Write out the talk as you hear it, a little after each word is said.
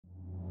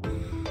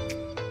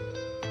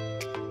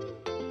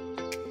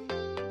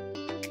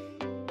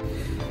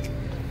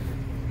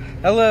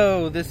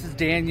Hello, this is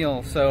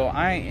Daniel. So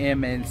I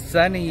am in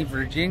sunny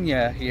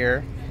Virginia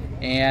here,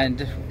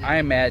 and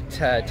I'm at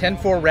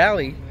 10-4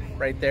 Rally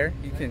right there.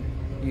 You can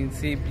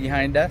see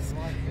behind us,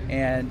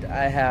 and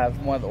I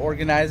have one of the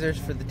organizers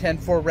for the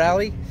 10-4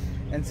 Rally.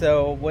 And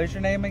so, what is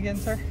your name again,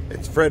 sir?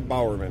 It's Fred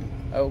Bowerman.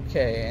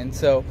 Okay, and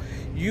so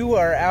you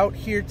are out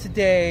here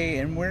today,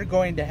 and we're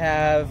going to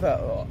have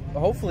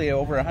hopefully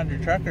over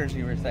 100 truckers,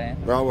 you were saying.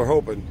 Well, we're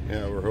hoping.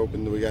 Yeah, we're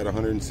hoping that we got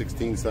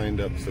 116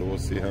 signed up, so we'll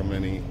see how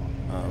many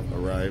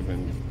arrive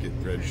and get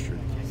registered.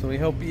 So we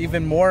hope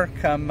even more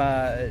come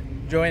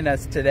join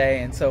us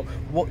today. And so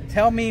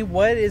tell me,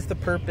 what is the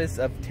purpose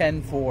of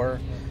 10-4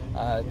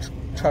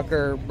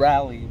 trucker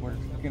rally? We're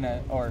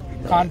gonna, or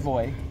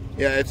convoy.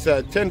 Yeah, it's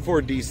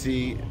 10-4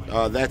 DC.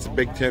 That's a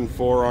big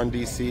 10-4 on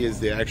DC is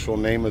the actual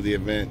name of the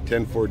event.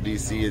 10-4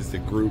 DC is the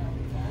group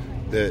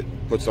that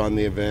puts on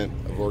the event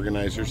of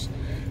organizers.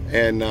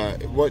 And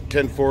what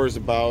 10-4 is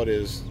about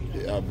is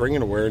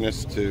bringing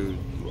awareness to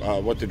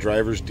what the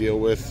drivers deal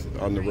with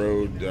on the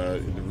road,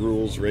 the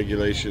rules,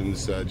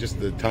 regulations, just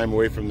the time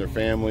away from their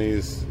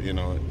families. You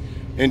know,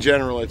 in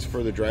general, it's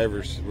for the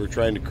drivers. We're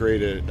trying to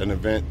create an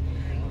event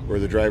where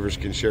the drivers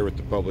can share with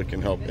the public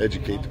and help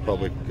educate the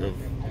public of,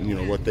 you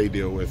know, what they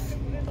deal with,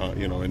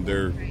 you know, in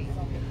their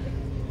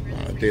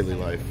daily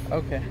life.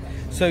 Okay.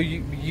 So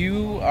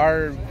you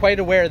are quite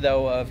aware,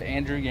 though, of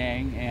Andrew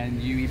Yang,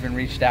 and you even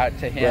reached out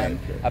to him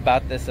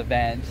about this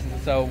event.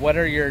 So what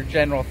are your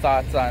general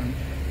thoughts on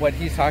what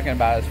he's talking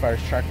about as far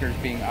as truckers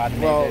being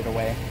automated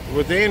away?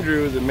 With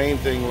Andrew, the main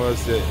thing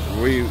was that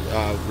we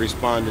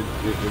responded,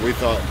 we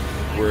thought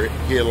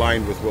he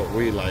aligned with what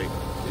we like,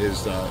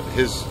 is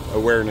his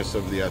awareness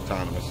of the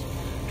autonomous.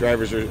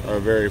 Drivers are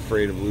very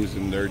afraid of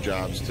losing their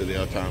jobs to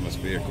the autonomous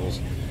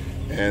vehicles,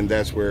 and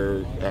that's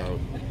where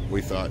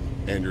we thought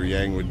Andrew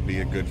Yang would be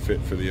a good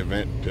fit for the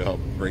event to help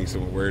bring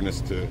some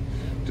awareness to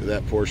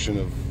that portion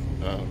of,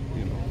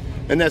 you know.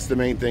 And that's the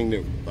main thing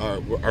that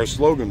our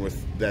slogan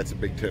with That's a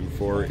Big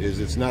 10-4 is,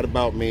 it's not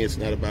about me, it's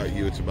not about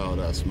you, it's about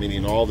us,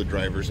 meaning all the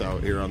drivers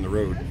out here on the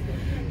road.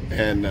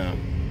 And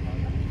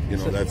you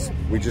know,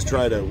 we just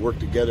try to work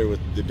together with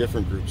the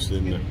different groups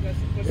in the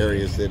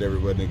areas that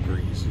everybody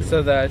agrees. You know?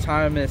 So the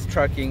autonomous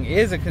trucking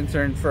is a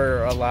concern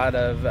for a lot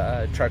of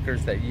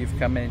truckers that you've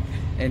come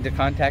into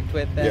contact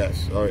with then?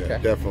 Yes, oh yeah,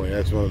 definitely.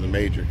 That's one of the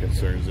major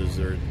concerns, is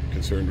they're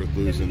concerned with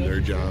losing their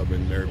job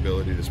and their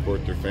ability to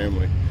support their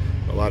family.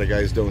 A lot of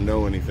guys don't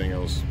know anything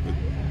else. But,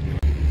 you know.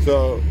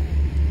 So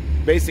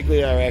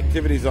basically our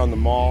activities on the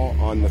mall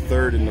on the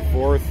 3rd and the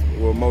 4th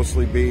will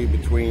mostly be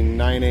between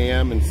 9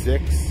 a.m. and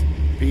 6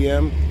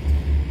 p.m.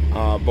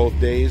 Both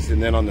days,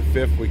 and then on the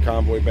 5th we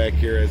convoy back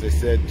here, as I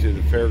said, to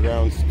the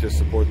fairgrounds to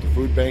support the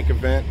food bank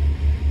event.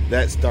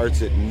 That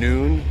starts at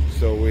noon,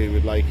 so we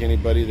would like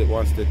anybody that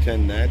wants to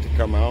attend that to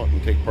come out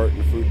and take part in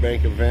the food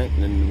bank event.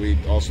 And then we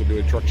also do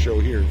a truck show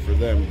here for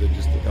them to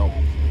just help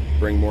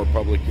bring more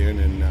public in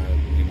and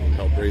you know,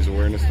 help raise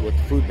awareness to what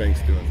the food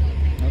bank's doing.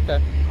 Okay,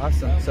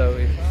 awesome. So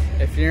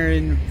if you're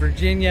in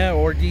Virginia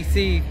or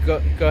DC,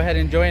 go ahead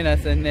and join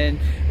us. And then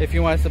if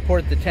you want to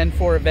support the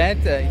 10-4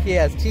 event, he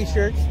has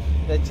t-shirts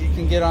that you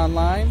can get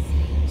online.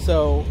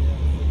 So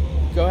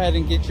go ahead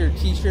and get your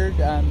t-shirt.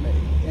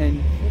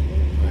 And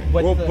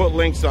we'll put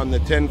links on the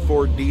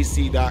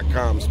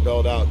 104dc.com,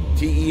 spelled out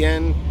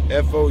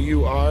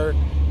TENFOUR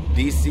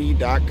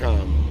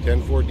DC.com.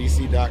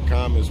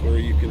 104dc.com is where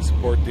you can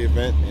support the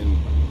event and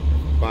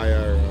buy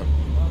our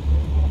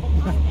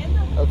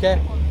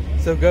Okay,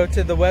 so go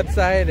to the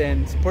website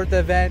and support the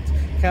event.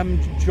 Come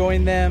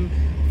join them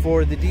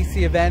for the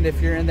DC event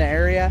if you're in the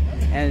area.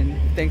 And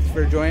thanks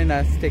for joining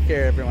us. Take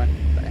care, everyone.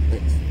 Bye.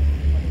 Thanks.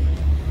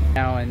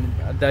 Now, and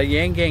the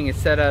Yang Gang is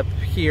set up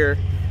here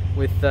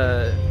with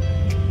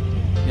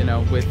you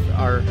know, with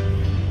our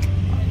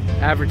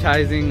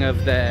advertising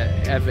of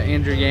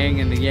Andrew Yang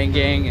and the Yang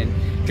Gang. And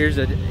here's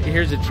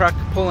a truck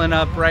pulling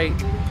up right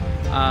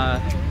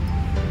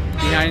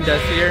behind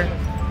us here.